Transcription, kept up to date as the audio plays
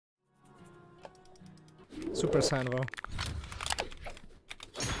Super Saiyan, wow.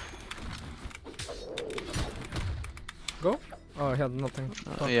 Go? Oh, he had nothing.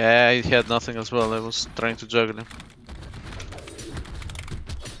 Oh. Yeah, he had nothing as well. I was trying to juggle him.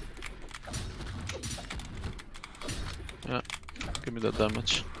 Yeah, give me that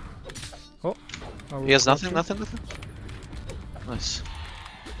damage. Oh, He has nothing. Nice.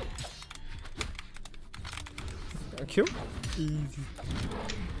 A Q? Easy.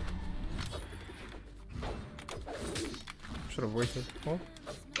 Should have waited. Oh.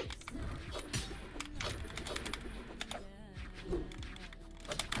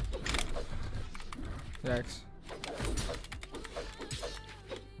 Yikes.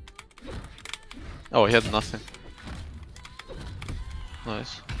 Oh, he had nothing.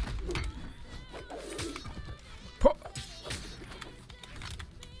 Nice. Po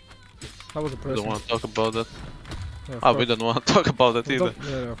That was a We person. don't want to talk about that. Yeah, Ah, we don't want to talk about that either.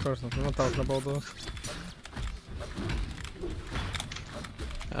 Yeah, of course not. We're not talking about those.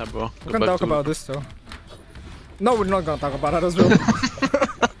 Yeah, bro. We can talk about this though. No, we're not gonna talk about that as well.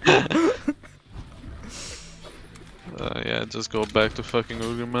 Yeah, just go back to fucking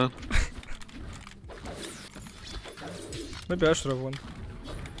Uger, man. Maybe I should have won.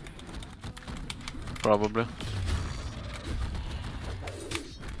 Probably.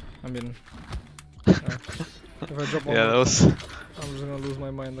 I mean, if I drop one, Yeah, that was. I'm just gonna lose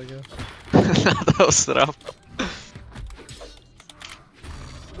my mind, I guess. That was rough.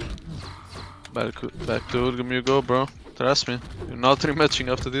 Back to Urgum you go, bro. Trust me. You're not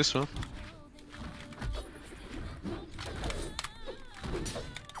rematching after this one.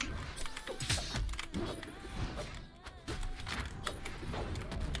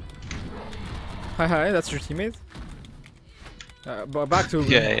 Hi, that's your teammate? But back to Ugrim.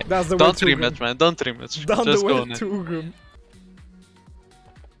 Yeah. That's the Don't way to rematch, Ugrim. man. Don't rematch. Down Just the go way on to Ugrim.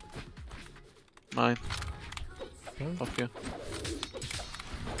 Mine. Fuck you.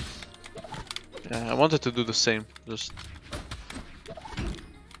 Yeah, I wanted to do the same. Just.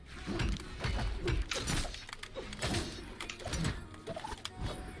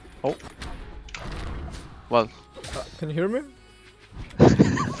 Oh. Well. Can you hear me?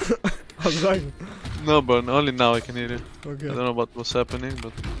 I was lying. No, but only now I can hear you. Okay. I don't know what was happening,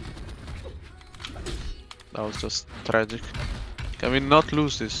 but that was just tragic. Can we not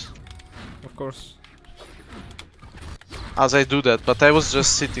lose this? Of course. As I do that, but I was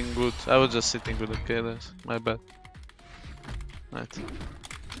just sitting good. Okay, that's my bad. Right.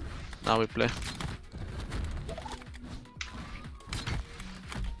 Now we play.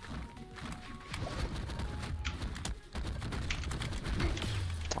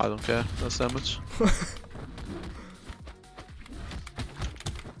 I don't care, that's damage.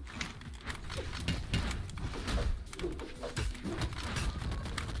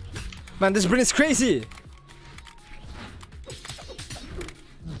 Man, this brain is crazy!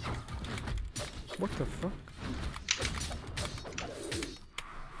 What the fuck?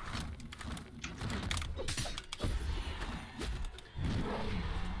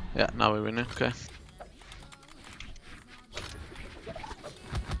 Yeah, now we're winning, okay.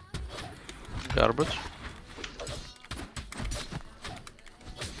 Garbage.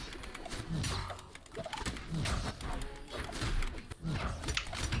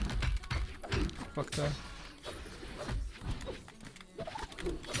 Fuck that.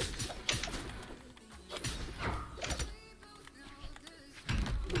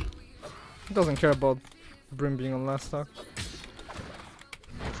 He doesn't care about Brim being on last stock.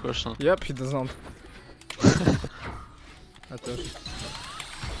 Of course not. Yep, he does not. That does.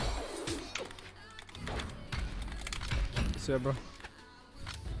 See ya, bro.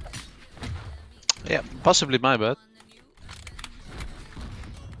 Yeah, possibly my bad.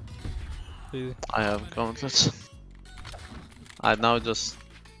 Easy. I have gauntlets. I now just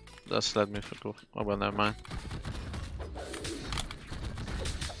let me go. Oh well, never mind.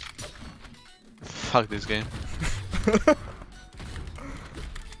 Fuck this game.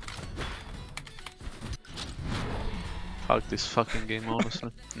 Fuck this fucking game,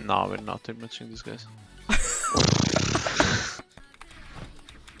 honestly. No, we're not matching these guys.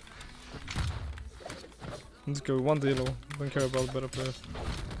 Let's go, one deal. Don't care about better players.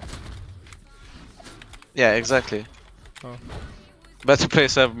 Yeah, exactly. Oh. Better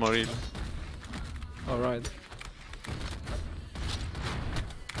players have more healing. Alright.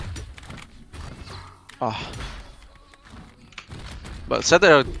 Ah. But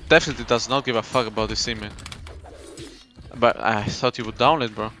Cedar definitely does not give a fuck about this teammate. But I thought you would down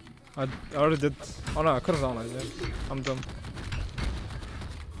it, bro. I already did. Oh no, I could have done it, yeah. I'm done.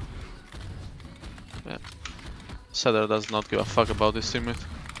 Yeah. Cedar does not give a fuck about this teammate.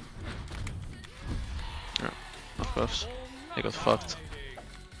 Yeah. course. He got fucked.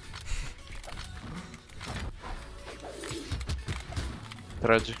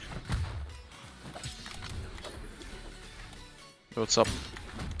 Tragic. What's up?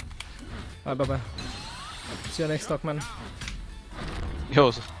 Bye bye. See you next stock, man.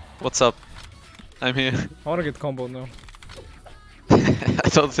 Yo, what's up? I'm here. I wanna get comboed now. I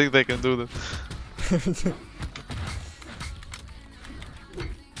don't think they can do that.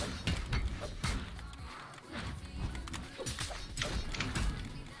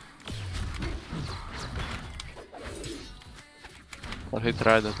 Or he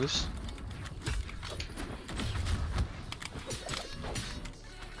tried at least.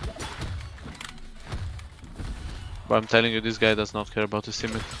 But I'm telling you, this guy does not care about his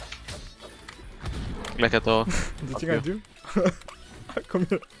teammate. Like at all. Do you think I do? Come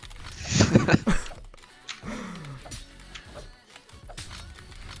here.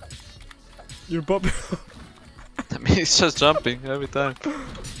 You're popping. I mean, he's just jumping every time.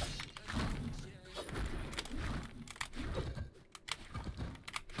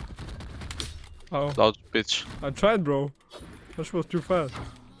 Oh. Loud bitch. I tried, bro. That was too fast.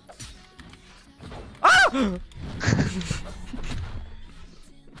 Ah!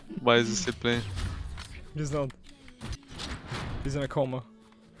 Why is he still playing? He's not. He's in a coma.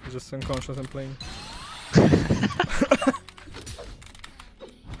 He's just unconscious and playing.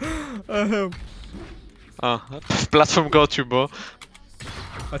 Ah, platform got you, bro.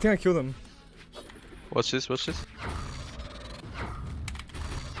 I think I killed him. Watch this, watch this.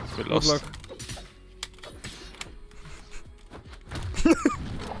 We Good lost. luck.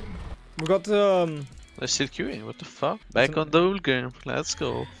 We got They're still queuing, what the fuck? Back on the old game, let's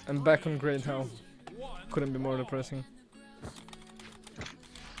go. I'm back on Great Hell. Couldn't be more depressing.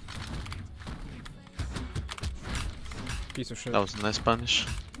 Piece of shit. That was a nice punish.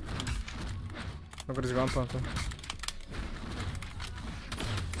 Look at his gunpowder.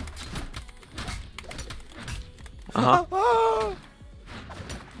 Uh-huh.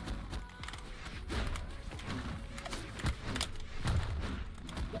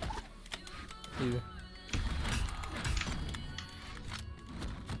 Easy.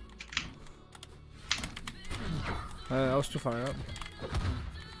 I was too far out.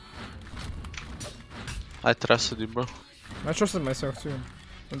 I trusted you, bro. I trusted myself too,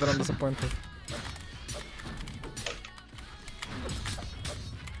 and then I'm disappointed.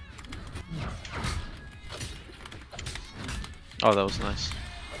 Oh, that was nice.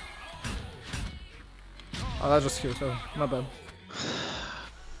 Oh, that just killed, so not bad.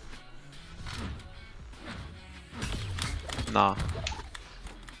 Nah.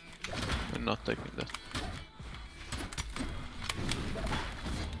 I'm not taking that.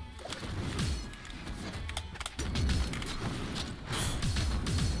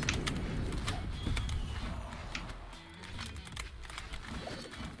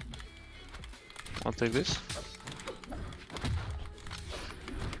 I'll take this.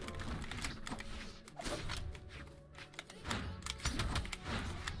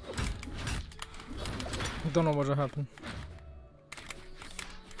 I don't know what just happened.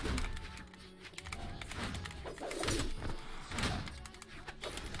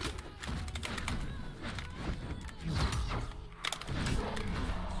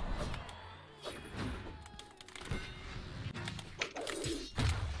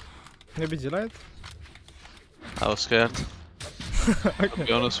 Maybe delayed? I was scared, Okay. to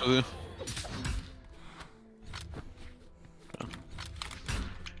be honest with you.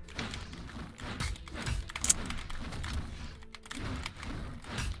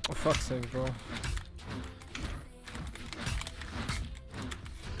 Oh fuck's sake, bro.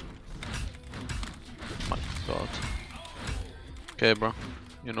 My god. Okay, bro.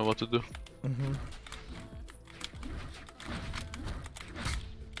 You know what to do. Mm-hmm.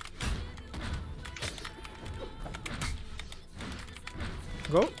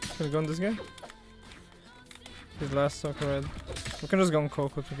 Go? Can we go on this guy? His last stock red. We can just go on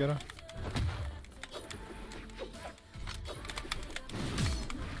Coco together.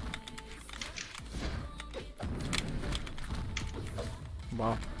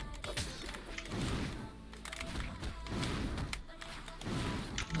 Wow.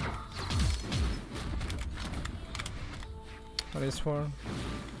 What is for?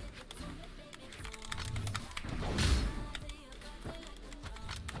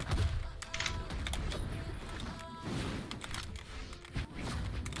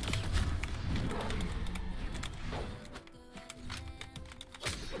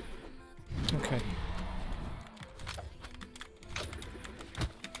 Okay.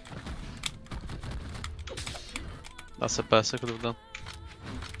 That's the best I could have done.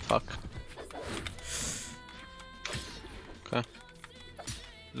 Fuck.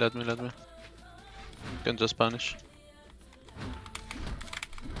 Let me. You can just punish.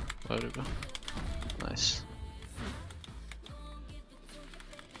 There you go. Nice.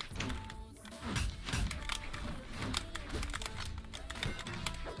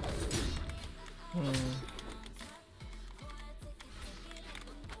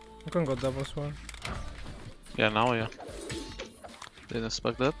 I can go double sword. Yeah, now yeah. Didn't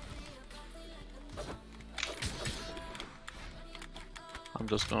expect that. I'm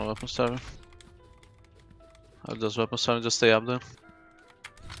just gonna weapon star. I'll just weapon star and just stay up there.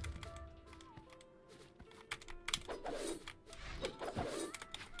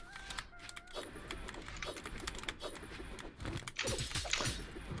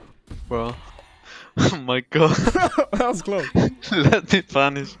 Bro. Oh my god. That was close. Let me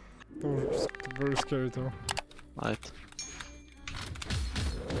punish. That was very scary too. Right.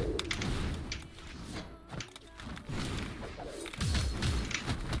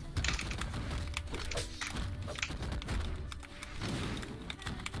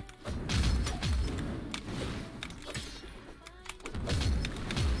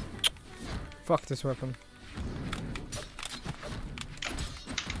 Fuck this weapon.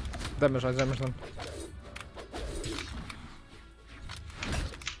 Damage them.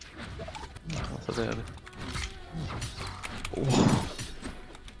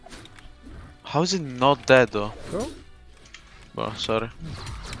 How is it not dead though? Go? Bro, sorry.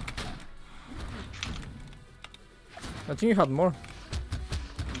 I think you had more.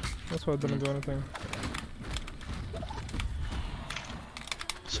 That's why I didn't do anything.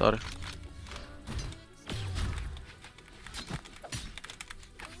 Sorry.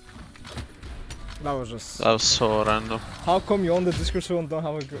 That was just. That was so random. How come you on the Discord show and don't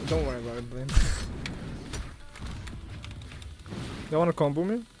have a? Don't worry about it, Blaine. You wanna combo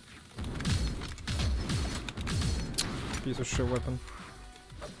me? Piece of shit weapon.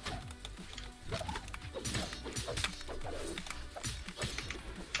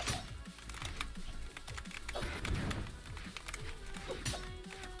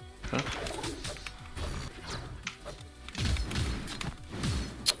 Okay.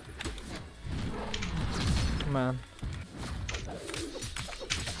 Man.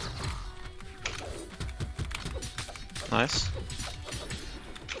 Nice.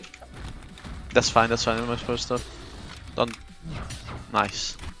 That's fine, with my first stuff. Don't.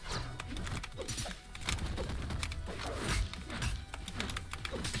 Nice.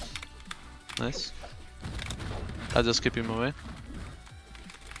 Nice. I just keep him away.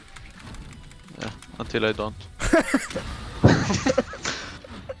 Yeah, until I don't.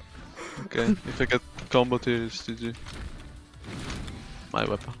 Okay, if I get combo here, it's GG. My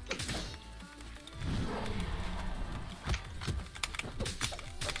weapon.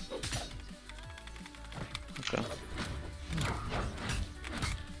 Okay.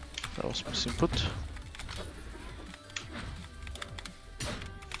 That was my input.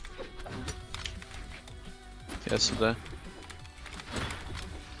 Yes, there.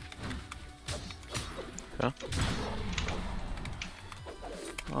 Okay.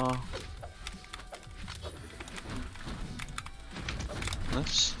 Oh.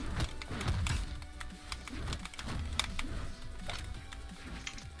 Nice.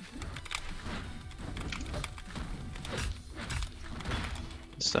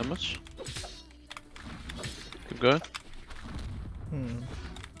 It's damage. Keep going.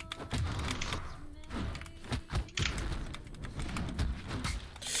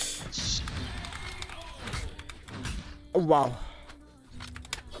 Oh, wow.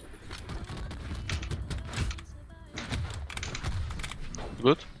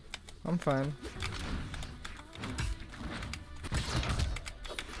 Good? I'm fine.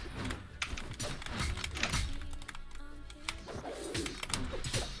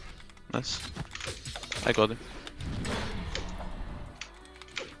 Nice. I got him.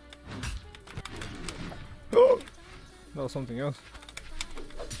 That was something else.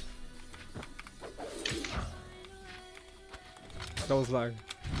 That was lag.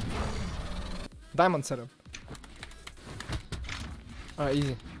 Diamond setup. Alright,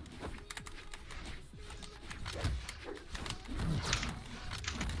 easy.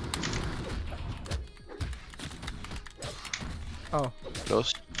 Oh.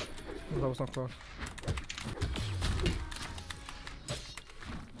 Close. That was not close.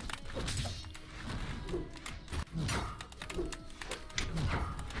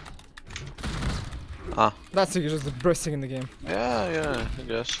 Ah. That's just the best thing in the game. Yeah, I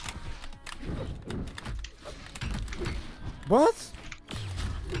guess. What?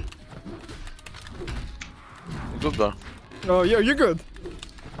 Good bro. Oh, yeah, you're good.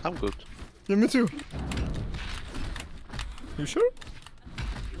 I'm good. Yeah, me too. You sure?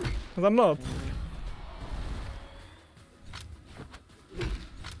 Cause I'm not.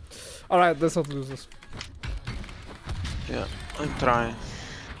 Alright, let's not lose this. Yeah, I'm trying.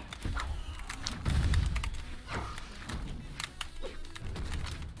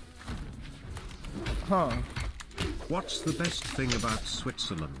 Huh. What's the best thing about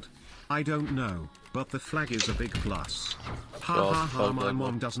Switzerland? I don't know, but the flag is a big plus. Ha God, ha ha, fuck my that,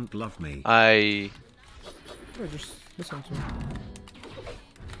 mom man. doesn't love me. Wait, just listen to me.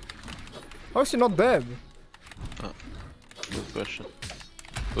 How is he not dead? Good question.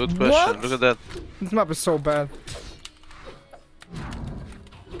 Good question. What? Look at that. This map is so bad.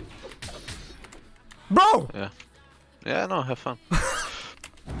 Bro! Yeah. Yeah, no, have fun.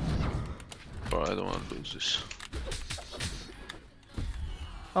 Bro, I don't want to lose this.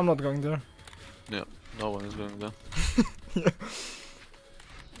 I'm not going there. Yeah, no one is going there. Yeah.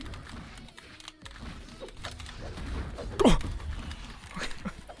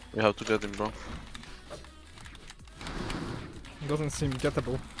 We have to get him, bro. Doesn't seem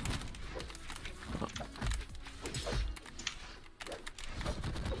gettable.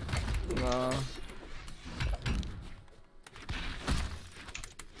 Nah.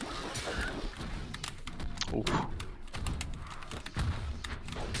 Oof.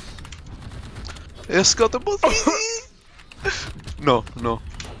 Jag skottar på No, no.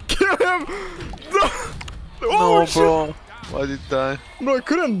 Kill him! No! Oh, No, shit! bro. Why did he die? Bro, I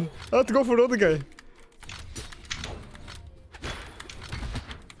couldn't. I had to go for the other guy.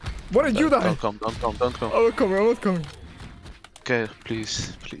 Why did you die? Don't come, don't come, don't come. I'm not coming, I'm not coming. Okay,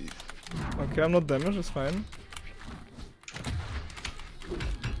 please, please. Okay, I'm not damaged, it's fine.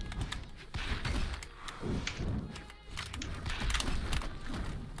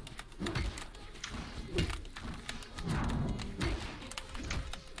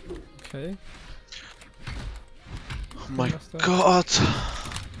 Okay. Oh my Understand. god.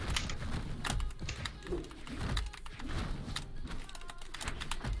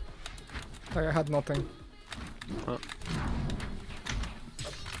 Like I had nothing.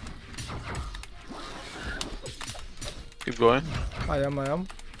 Keep going. I am.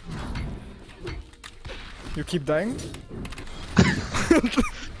 You keep dying?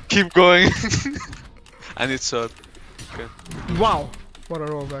 Keep going. I need shot. Okay. Wow! What a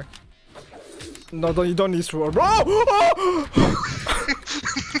rollback. No, you don't need to roll, bro! Oh!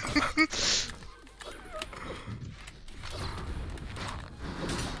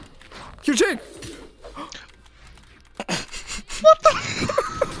 You check!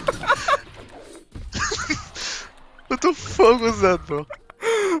 What the fuck was that, bro?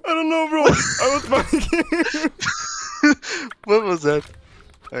 I don't know, bro. I was panicking. What was that?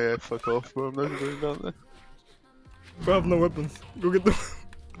 Oh yeah, fuck off, bro. I'm not going down there. I have no weapons. Go get them.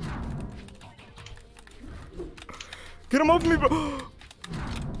 Get him off me, bro.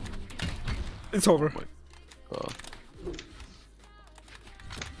 It's over. God.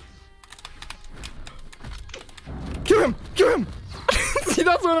 Kill him! Kill him! See,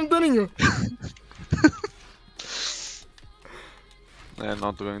 that's what I'm telling you. Yeah,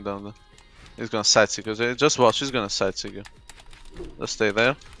 not going down there. He's gonna sideseek us. Just watch, he's gonna sideseek you. Just stay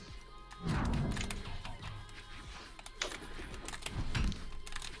there.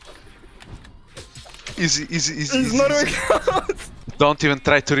 Easy, easy, easy. He's easy, not easy. even out. Don't even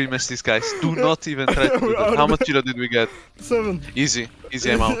try to remess these guys. Do not even try to do that. How much kilo did we get? 7. Easy,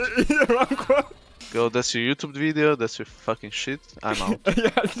 easy, I'm out. Yeah, rank 1. Go, that's your YouTube video, that's your fucking shit. I'm out. Yeah,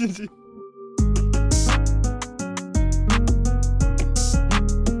 GG.